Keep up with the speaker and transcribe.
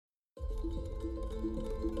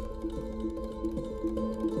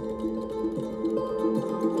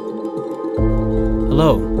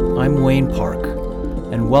Hello, I'm Wayne Park,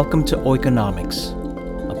 and welcome to Oikonomics,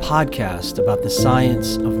 a podcast about the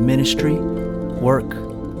science of ministry, work,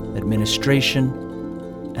 administration,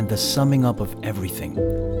 and the summing up of everything.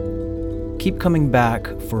 Keep coming back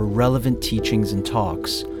for relevant teachings and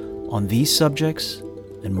talks on these subjects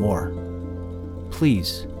and more.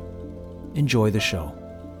 Please enjoy the show.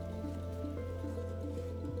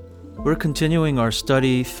 We're continuing our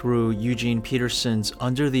study through Eugene Peterson's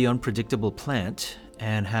Under the Unpredictable Plant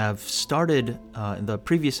and have started in the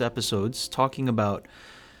previous episodes talking about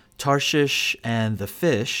Tarshish and the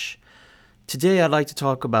fish. Today I'd like to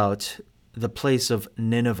talk about the place of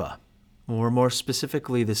Nineveh, or more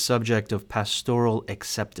specifically the subject of pastoral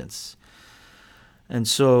acceptance. And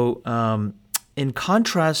so in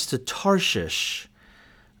contrast to Tarshish,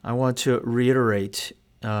 I want to reiterate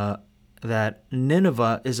that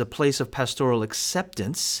Nineveh is a place of pastoral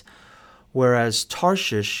acceptance, whereas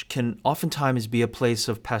Tarshish can oftentimes be a place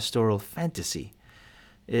of pastoral fantasy.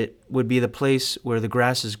 It would be the place where the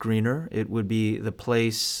grass is greener. It would be the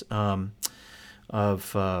place of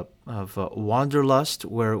wanderlust,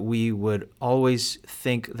 where we would always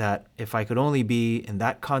think that if I could only be in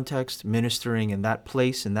that context, ministering in that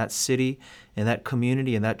place, in that city, in that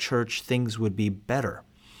community, in that church, things would be better.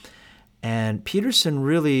 And Peterson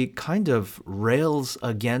really kind of rails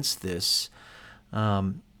against this,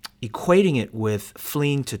 equating it with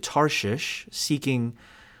fleeing to Tarshish, seeking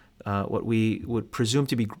what we would presume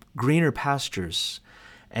to be greener pastures.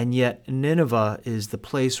 And yet Nineveh is the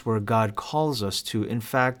place where God calls us to. In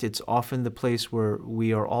fact, it's often the place where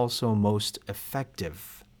we are also most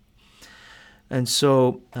effective. And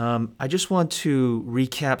so I just want to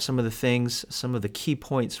recap some of the things, some of the key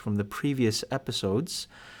points from the previous episodes.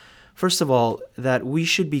 First of all, that we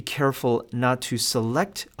should be careful not to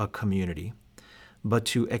select a community, but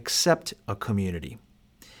to accept a community.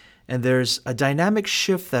 And there's a dynamic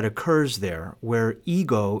shift that occurs there where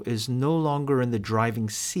ego is no longer in the driving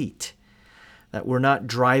seat, that we're not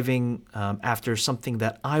driving after something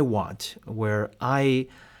that I want, where I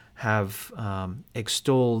have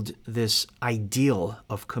extolled this ideal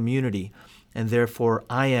of community, and therefore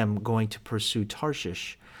I am going to pursue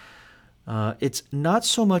Tarshish. It's not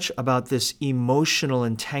so much about this emotional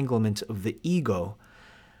entanglement of the ego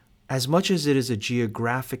as much as it is a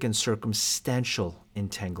geographic and circumstantial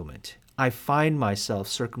entanglement. I find myself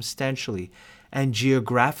circumstantially and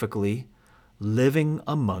geographically living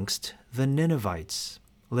amongst the Ninevites,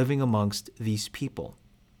 living amongst these people.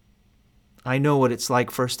 I know what it's like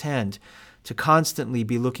firsthand to constantly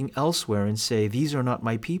be looking elsewhere and say, these are not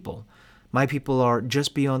my people. My people are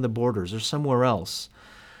just beyond the borders or somewhere else.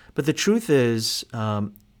 But the truth is,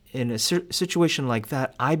 in a situation like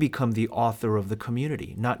that, I become the author of the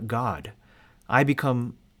community, not God. I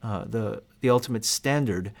become the ultimate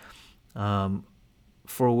standard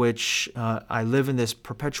for which I live in this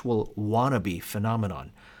perpetual wannabe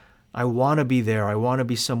phenomenon. I want to be there. I want to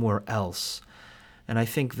be somewhere else. And I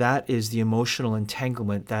think that is the emotional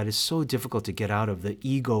entanglement that is so difficult to get out of, the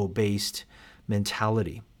ego-based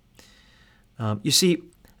mentality. You see,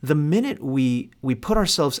 the minute we put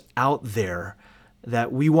ourselves out there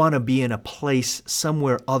that we want to be in a place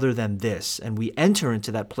somewhere other than this, and we enter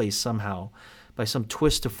into that place somehow by some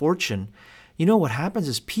twist of fortune, you know what happens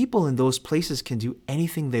is people in those places can do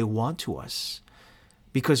anything they want to us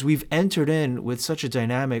because we've entered in with such a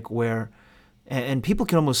dynamic where, and people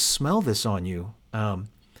can almost smell this on you,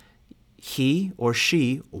 he or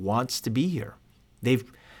she wants to be here.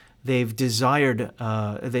 They've desired,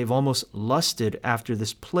 they've almost lusted after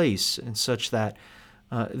this place in such that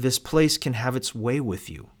this place can have its way with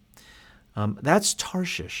you. That's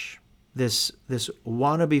Tarshish, this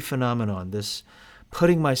wannabe phenomenon, this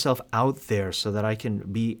putting myself out there so that I can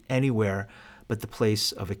be anywhere but the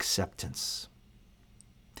place of acceptance.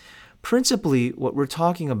 Principally, what we're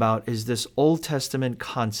talking about is this Old Testament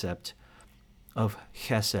concept of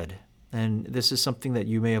chesed. And this is something that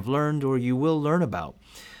you may have learned or you will learn about.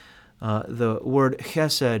 The word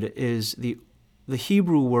chesed is the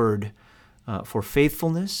Hebrew word for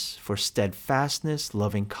faithfulness, for steadfastness,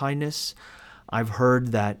 loving kindness. I've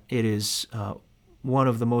heard that it is one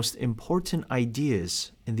of the most important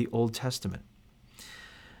ideas in the Old Testament.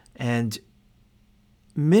 And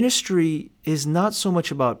ministry is not so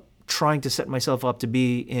much about trying to set myself up to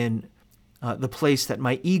be in the place that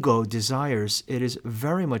my ego desires. It is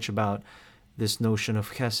very much about this notion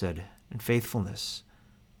of chesed and faithfulness,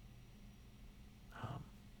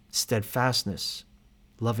 steadfastness,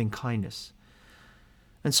 loving kindness.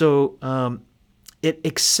 And so it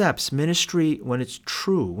accepts ministry when it's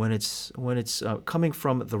true, when it's coming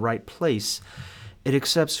from the right place. It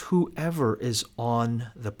accepts whoever is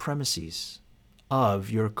on the premises.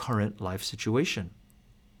 of your current life situation.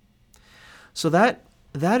 So that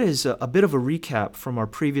is a bit of a recap from our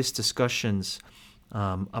previous discussions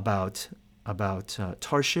about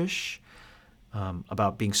Tarshish,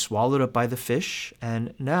 about being swallowed up by the fish,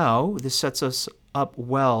 and now this sets us up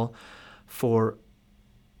well for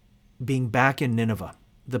being back in Nineveh,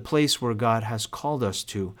 the place where God has called us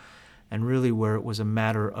to, and really where it was a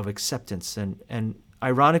matter of acceptance. And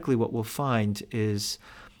ironically, what we'll find is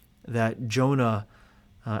that Jonah,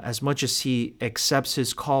 as much as he accepts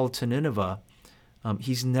his call to Nineveh,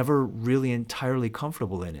 he's never really entirely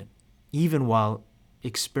comfortable in it, even while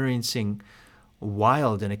experiencing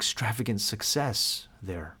wild and extravagant success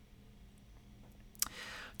there.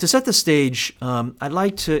 To set the stage, I'd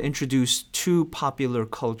like to introduce two popular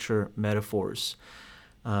culture metaphors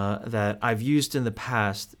that I've used in the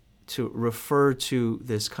past to refer to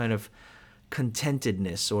this kind of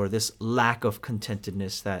contentedness or this lack of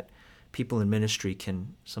contentedness that people in ministry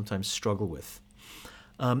can sometimes struggle with.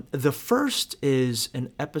 The first is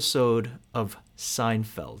an episode of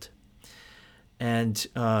Seinfeld. And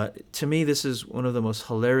to me, this is one of the most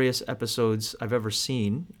hilarious episodes I've ever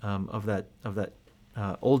seen of that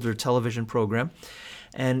older television program.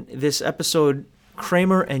 And this episode,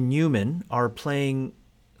 Kramer and Newman are playing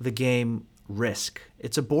the game Risk.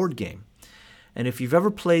 It's a board game. And if you've ever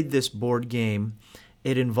played this board game,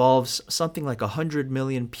 it involves something like 100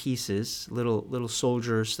 million pieces, little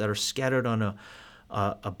soldiers that are scattered on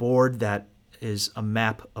a board that is a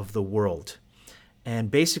map of the world.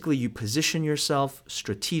 And basically, you position yourself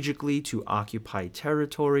strategically to occupy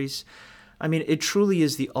territories. I mean, it truly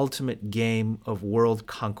is the ultimate game of world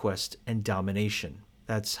conquest and domination.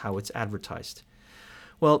 That's how it's advertised.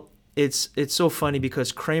 Well, it's so funny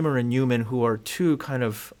because Kramer and Newman, who are two kind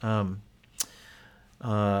of,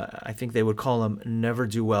 I think they would call them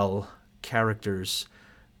never-do-well characters,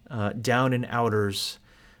 down and outers,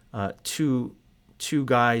 two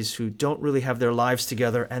guys who don't really have their lives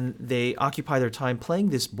together, and they occupy their time playing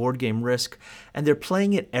this board game Risk, and they're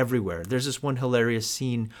playing it everywhere. There's this one hilarious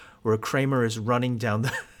scene where Kramer is running down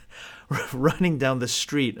the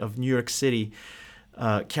street of New York City,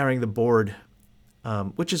 carrying the board,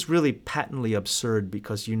 which is really patently absurd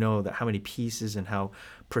because you know that how many pieces and how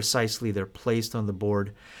precisely they're placed on the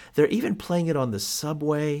board. They're even playing it on the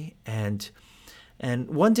subway, and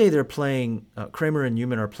one day they're playing. Kramer and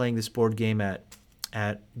Newman are playing this board game at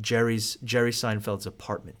Jerry Seinfeld's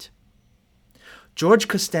apartment. George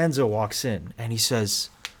Costanza walks in and he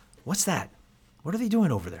says, "What's that? What are they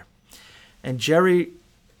doing over there?" And Jerry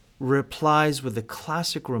replies with the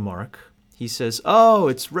classic remark. He says, "Oh,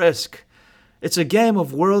 it's Risk. It's a game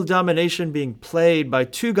of world domination being played by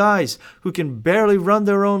two guys who can barely run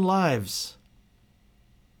their own lives."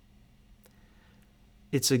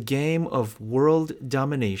 It's a game of world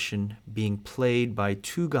domination being played by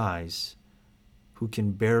two guys who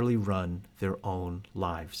can barely run their own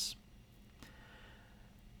lives.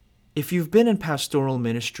 If you've been in pastoral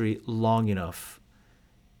ministry long enough,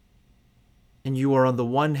 and you are on the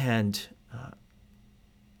one hand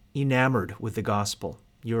enamored with the gospel,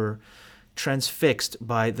 you're transfixed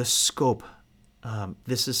by the scope.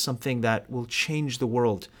 This is something that will change the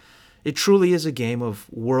world. It truly is a game of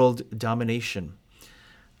world domination,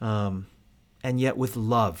 and yet with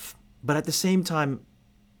love. But at the same time,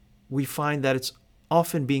 we find that it's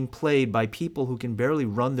often being played by people who can barely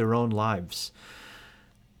run their own lives.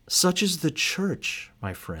 Such is the church,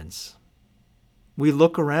 my friends. We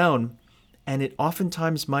look around, and it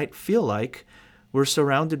oftentimes might feel like we're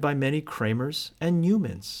surrounded by many Kramers and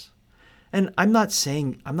Newmans. And I'm not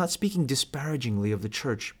speaking disparagingly of the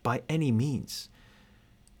church by any means.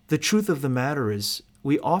 The truth of the matter is,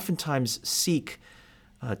 we oftentimes seek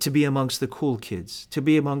to be amongst the cool kids, to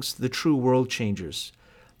be amongst the true world changers,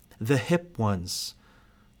 the hip ones,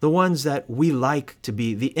 the ones that we like to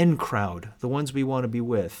be, the in crowd, the ones we want to be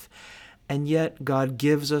with. And yet God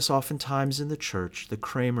gives us oftentimes in the church the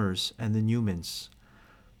Kramers and the Newmans.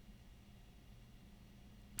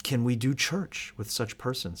 Can we do church with such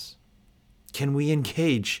persons? Can we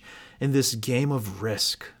engage in this game of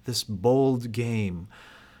Risk, this bold game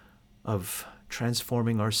of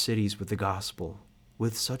transforming our cities with the gospel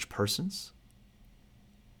with such persons?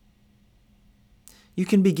 You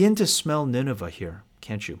can begin to smell Nineveh here,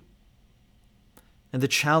 can't you? And the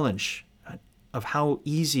challenge of how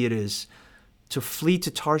easy it is to flee to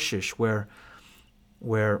Tarshish, where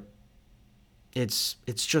it's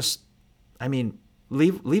just, I mean,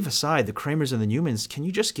 leave aside the Kramers and the Newmans. Can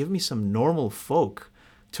you just give me some normal folk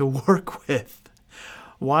to work with?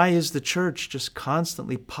 Why is the church just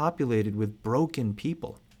constantly populated with broken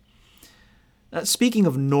people? Speaking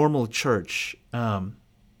of normal church, there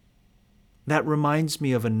that reminds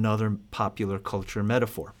me of another popular culture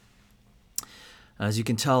metaphor. As you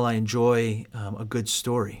can tell, I enjoy a good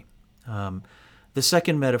story. The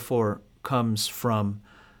second metaphor comes from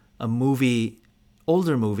a movie,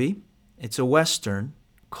 older movie. It's a Western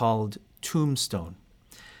called Tombstone.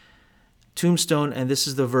 Tombstone, and this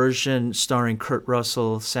is the version starring Kurt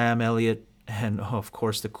Russell, Sam Elliott, and of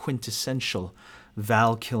course the quintessential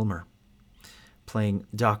Val Kilmer playing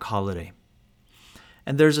Doc Holliday.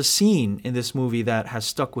 And there's a scene in this movie that has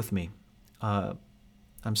stuck with me.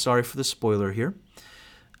 I'm sorry for the spoiler here,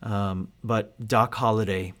 but Doc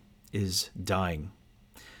Holliday is dying.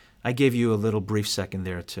 I gave you a little brief second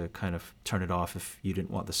there to kind of turn it off if you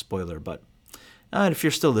didn't want the spoiler, but if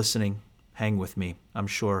you're still listening, hang with me. I'm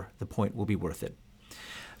sure the point will be worth it.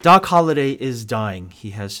 Doc Holliday is dying. He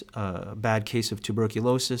has a bad case of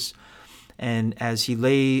tuberculosis, and as he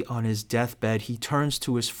lay on his deathbed, he turns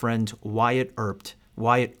to his friend Wyatt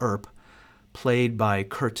Earp, played by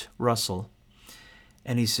Kurt Russell,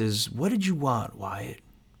 and he says, "What did you want, Wyatt?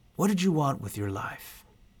 What did you want with your life?"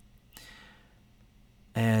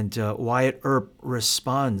 And Wyatt Earp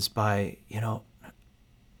responds by,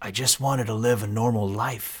 I just wanted to live a normal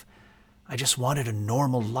life. I just wanted a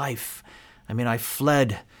normal life. I mean, I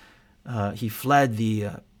fled. He fled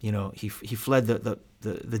the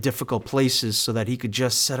difficult places so that he could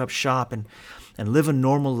just set up shop and live a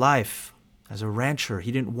normal life as a rancher.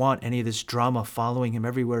 He didn't want any of this drama following him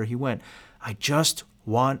everywhere he went. I just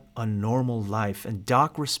want a normal life. And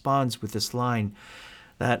Doc responds with this line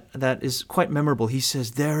that is quite memorable. He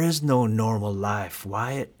says, "There is no normal life,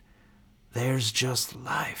 Wyatt. There's just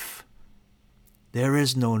life. There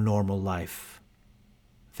is no normal life.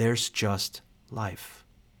 There's just life."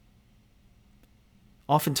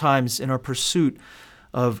 Oftentimes, in our pursuit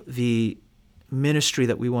of the ministry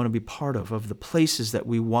that we want to be part of the places that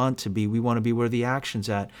we want to be where the action's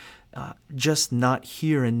at, just not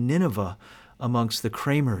here in Nineveh amongst the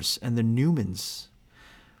Kramers and the Newmans.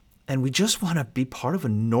 And we just want to be part of a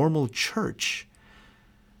normal church.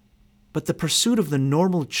 But the pursuit of the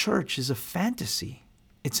normal church is a fantasy.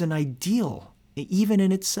 It's an ideal, even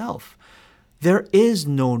in itself. There is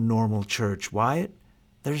no normal church, Wyatt.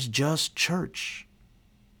 There's just church.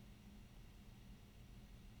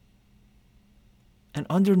 And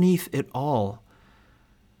underneath it all,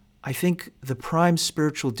 I think the prime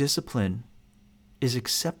spiritual discipline is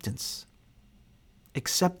acceptance.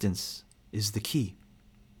 Acceptance is the key.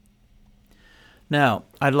 Now,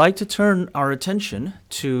 I'd like to turn our attention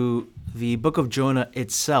to the book of Jonah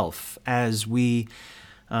itself as we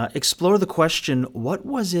explore the question, what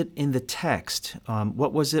was it in the text,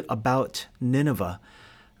 what was it about Nineveh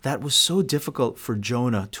that was so difficult for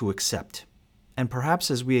Jonah to accept? And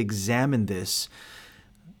perhaps as we examine this,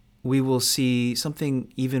 we will see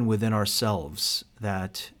something even within ourselves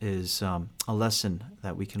that is a lesson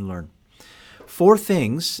that we can learn. 4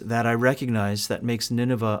 things that I recognize that makes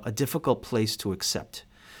Nineveh a difficult place to accept.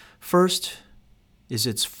 First is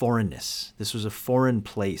its foreignness. This was a foreign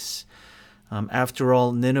place. After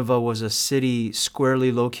all, Nineveh was a city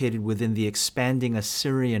squarely located within the expanding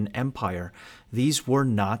Assyrian Empire. These were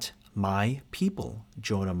not my people,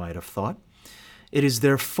 Jonah might have thought. It is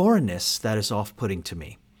their foreignness that is off-putting to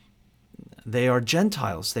me. They are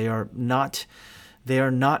Gentiles. They are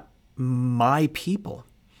not my people.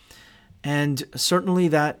 And certainly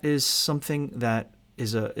that is something that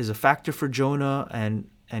is a factor for Jonah and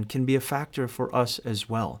can be a factor for us as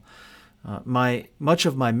well. Much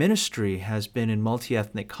of my ministry has been in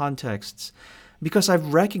multi-ethnic contexts because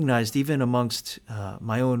I've recognized even amongst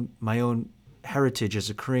my own heritage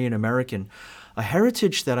as a Korean American, a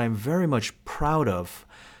heritage that I'm very much proud of,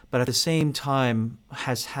 but at the same time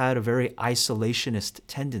has had a very isolationist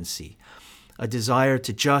tendency, a desire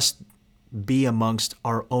to just be amongst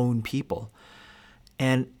our own people.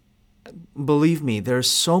 And believe me, there's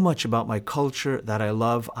so much about my culture that I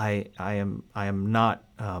love. I am not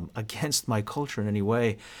against my culture in any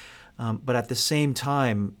way. But at the same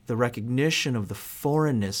time, the recognition of the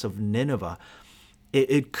foreignness of Nineveh,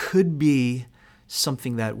 it could be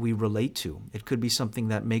something that we relate to. It could be something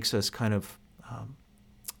that makes us kind of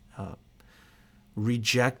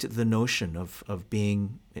reject the notion of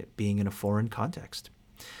being in a foreign context.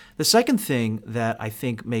 The second thing that I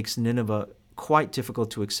think makes Nineveh quite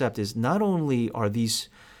difficult to accept is not only are these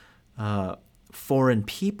foreign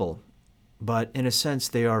people, but in a sense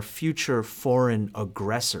they are future foreign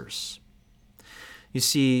aggressors. You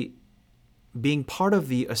see, being part of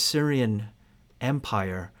the Assyrian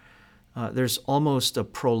Empire, there's almost a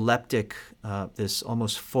proleptic, this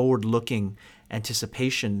almost forward-looking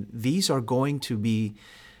anticipation. These are going to be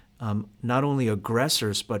not only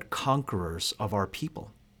aggressors, but conquerors of our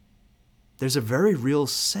people. there's a very real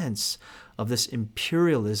sense of this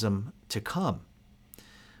imperialism to come.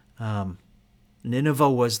 Nineveh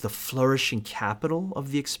was the flourishing capital of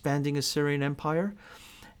the expanding Assyrian Empire.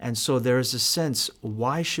 And so there is a sense,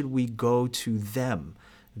 why should we go to them,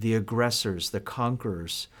 the aggressors, the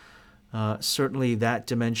conquerors? Certainly that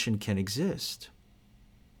dimension can exist.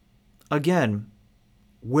 Again,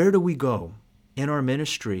 where do we go in our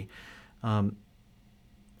ministry?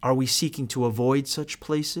 Are we seeking to avoid such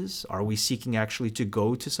places? Are we seeking actually to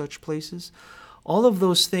go to such places? All of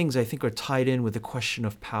those things, I think, are tied in with the question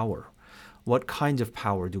of power. What kind of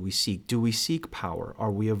power do we seek? Do we seek power? Are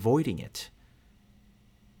we avoiding it?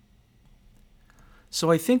 So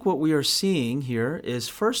I think what we are seeing here is,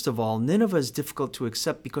 first of all, Nineveh is difficult to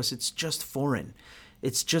accept because it's just foreign.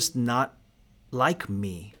 It's just not like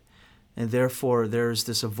me. And therefore, there's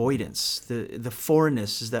this avoidance. The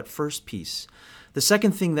foreignness is that first piece. The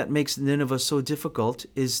second thing that makes Nineveh so difficult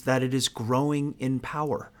is that it is growing in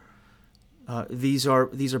power. These are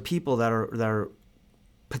people that are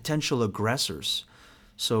potential aggressors.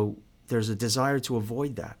 So there's a desire to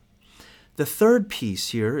avoid that. The third piece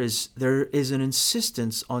here is there is an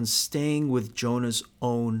insistence on staying with Jonah's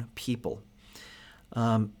own people.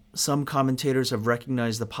 Some commentators have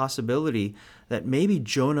recognized the possibility that maybe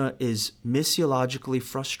Jonah is missiologically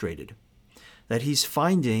frustrated, that he's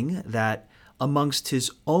finding that amongst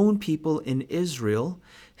his own people in Israel,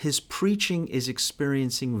 his preaching is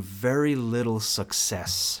experiencing very little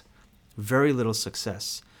success. Very little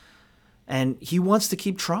success. And he wants to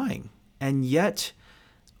keep trying. And yet,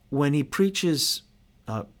 when he preaches,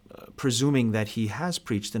 presuming that he has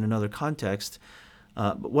preached in another context,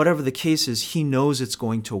 whatever the case is, he knows it's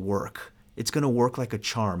going to work. It's going to work like a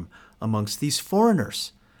charm amongst these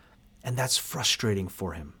foreigners. And that's frustrating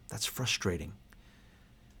for him. That's frustrating.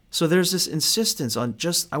 So there's this insistence on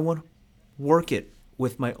I want to work it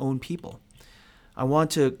with my own people. I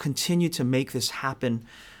want to continue to make this happen,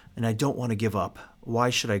 and I don't want to give up. Why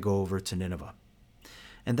should I go over to Nineveh?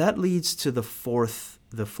 And that leads to the fourth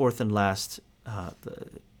and last, the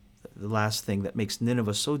last thing that makes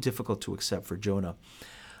Nineveh so difficult to accept for Jonah.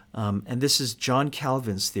 And this is John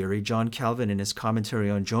Calvin's theory. John Calvin, in his commentary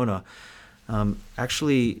on Jonah,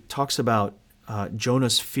 actually talks about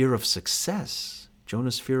Jonah's fear of success.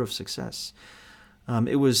 Jonah's fear of success.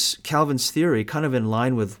 It was Calvin's theory, kind of in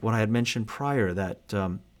line with what I had mentioned prior,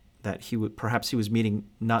 that he was meeting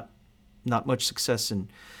not much success in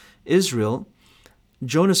Israel.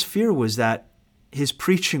 Jonah's fear was that his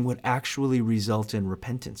preaching would actually result in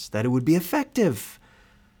repentance, that it would be effective.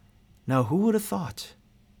 Now, who would have thought?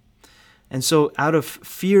 And so, out of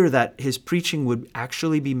fear that his preaching would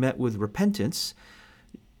actually be met with repentance,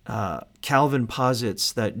 Calvin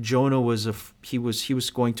posits that Jonah was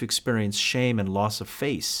going to experience shame and loss of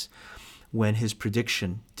face when his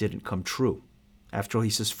prediction didn't come true. After all, he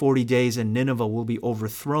says 40 days and Nineveh will be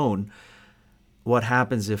overthrown. What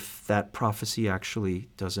happens if that prophecy actually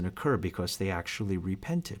doesn't occur because they actually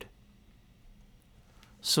repented?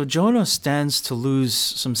 So Jonah stands to lose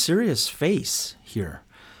some serious face here,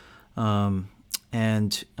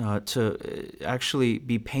 and to actually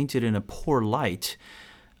be painted in a poor light,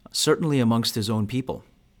 certainly amongst his own people.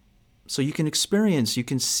 So you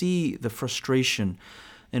can see the frustration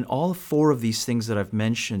in all four of these things that I've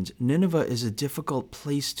mentioned. Nineveh is a difficult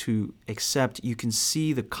place to accept. You can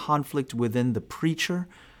see the conflict within the preacher,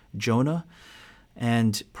 Jonah,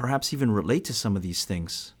 and perhaps even relate to some of these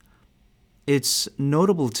things. It's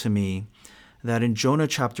notable to me that in Jonah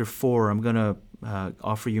chapter 4, I'm going to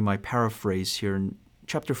offer you my paraphrase here. In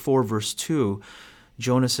chapter 4, verse 2,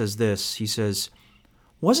 Jonah says this. He says,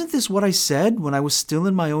 "Wasn't this what I said when I was still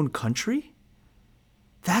in my own country?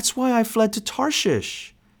 That's why I fled to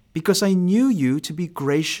Tarshish, because I knew you to be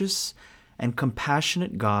gracious and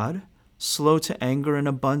compassionate God, slow to anger and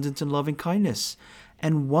abundant in loving kindness,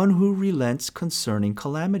 and one who relents concerning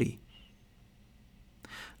calamity."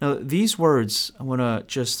 Now, these words, I want to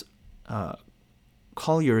just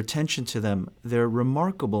call your attention to them. They're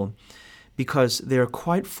remarkable because they're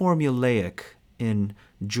quite formulaic in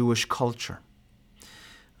Jewish culture.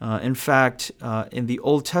 In fact, in the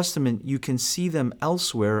Old Testament, you can see them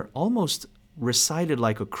elsewhere almost recited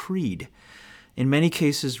like a creed. In many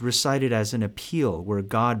cases, recited as an appeal where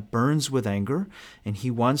God burns with anger and he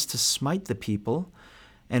wants to smite the people.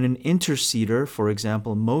 And an interceder, for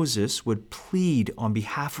example, Moses, would plead on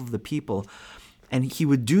behalf of the people. And he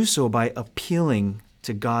would do so by appealing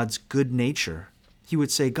to God's good nature. He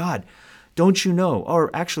would say, "God, don't you know?" Or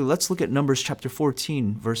actually, let's look at Numbers chapter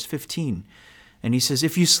 14, verse 15. And he says,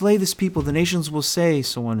 "If you slay this people, the nations will say,"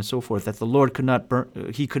 so on and so forth, "that the Lord could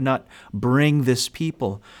not bring this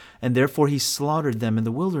people." and therefore he slaughtered them in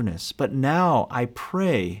the wilderness. But now I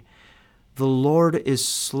pray, the Lord is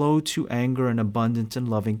slow to anger and abundant in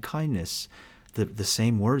loving kindness. The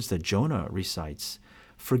same words that Jonah recites.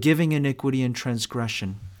 Forgiving iniquity and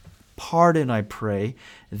transgression. Pardon, I pray,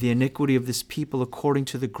 the iniquity of this people according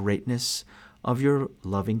to the greatness of your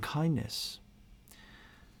loving kindness.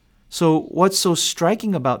 So what's so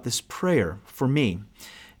striking about this prayer for me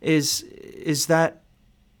is that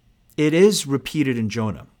it is repeated in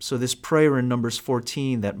Jonah. So this prayer in Numbers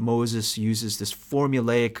 14 that Moses uses, this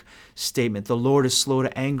formulaic statement, the Lord is slow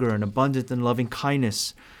to anger and abundant in loving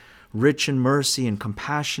kindness, rich in mercy and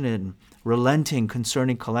compassionate and relenting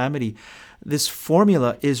concerning calamity. This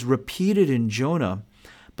formula is repeated in Jonah,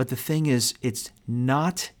 but the thing is, it's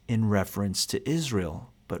not in reference to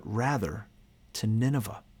Israel, but rather to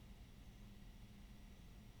Nineveh.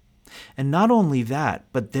 And not only that,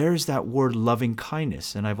 but there's that word loving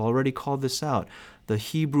kindness, and I've already called this out, the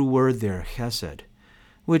Hebrew word there, chesed,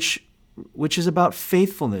 which is about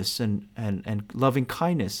faithfulness and loving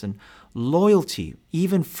kindness and loyalty,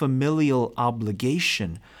 even familial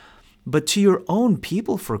obligation. But to your own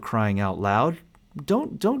people, for crying out loud,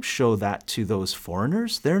 don't show that to those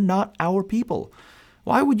foreigners. They're not our people.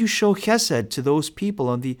 Why would you show chesed to those people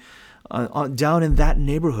on the down in that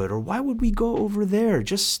neighborhood? Or why would we go over there?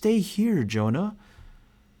 Just stay here, Jonah.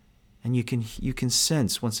 And you can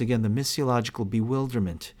sense, once again, the missiological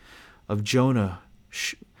bewilderment of Jonah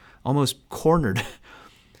almost cornered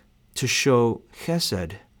to show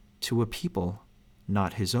chesed to a people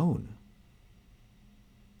not his own.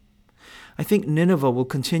 I think Nineveh will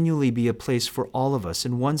continually be a place for all of us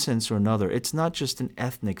in one sense or another. It's not just an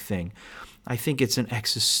ethnic thing. I think it's an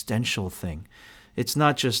existential thing. It's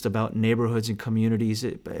not just about neighborhoods and communities.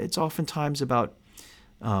 It's oftentimes about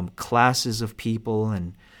classes of people,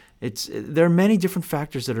 and there are many different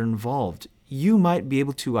factors that are involved. You might be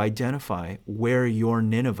able to identify where your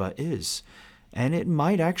Nineveh is, and it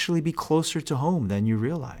might actually be closer to home than you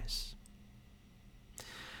realize.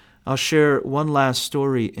 I'll share one last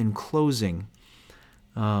story in closing.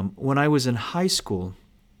 When I was in high school,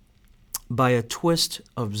 by a twist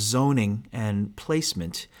of zoning and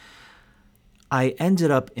placement, I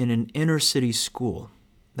ended up in an inner city school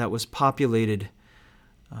that was populated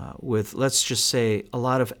with, let's just say, a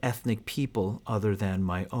lot of ethnic people other than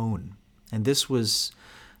my own. And this was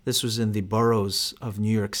in the boroughs of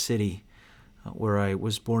New York City, where I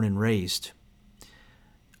was born and raised.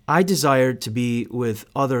 I desired to be with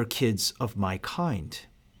other kids of my kind,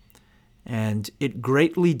 and it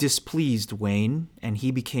greatly displeased Wayne, and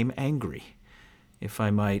he became angry. If I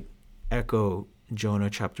might echo Jonah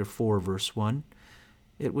chapter 4, verse 1,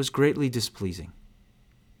 it was greatly displeasing.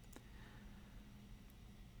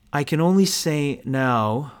 I can only say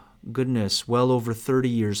now, goodness, well over 30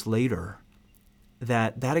 years later,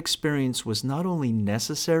 that experience was not only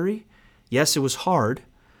necessary, yes, it was hard,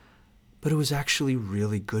 but it was actually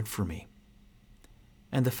really good for me.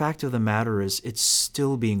 And the fact of the matter is, it's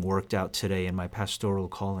still being worked out today in my pastoral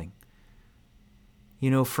calling.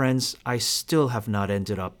 You know, friends, I still have not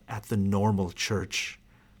ended up at the normal church.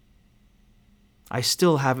 I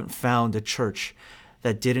still haven't found a church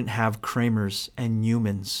that didn't have Kramers and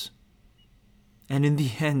Newmans. And in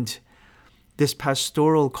the end, this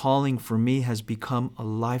pastoral calling for me has become a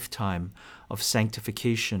lifetime of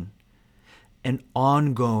sanctification, an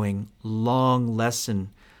ongoing, long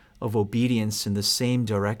lesson of obedience in the same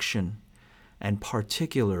direction, and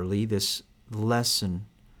particularly this lesson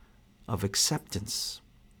of acceptance.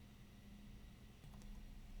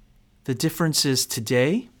 The difference is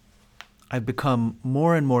today, I've become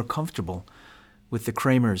more and more comfortable with the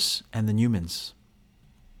Kramers and the Newmans,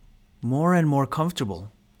 more and more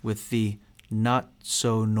comfortable with the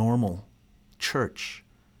not-so-normal church,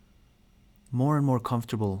 more and more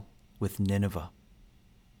comfortable with Nineveh.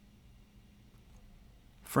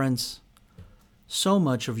 Friends, so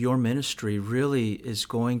much of your ministry really is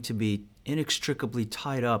going to be inextricably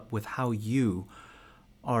tied up with how you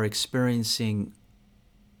are experiencing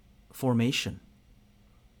formation,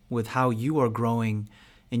 with how you are growing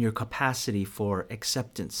in your capacity for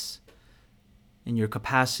acceptance, in your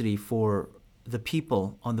capacity for the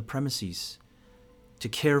people on the premises, to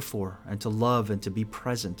care for and to love and to be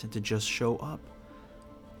present and to just show up.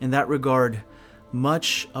 In that regard,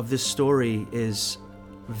 much of this story is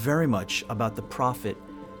very much about the prophet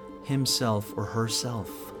himself or herself.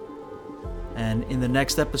 And in the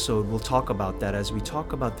next episode, we'll talk about that. As we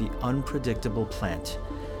talk about the unpredictable plant,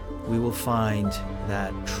 we will find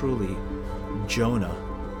that truly Jonah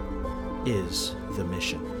is the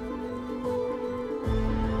mission.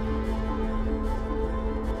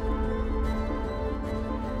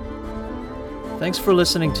 Thanks for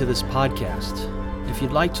listening to this podcast. If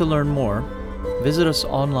you'd like to learn more, visit us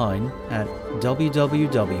online at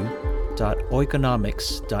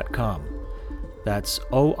www.oikonomics.com. That's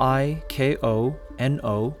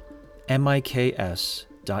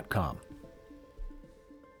OIKONOMIKS.com.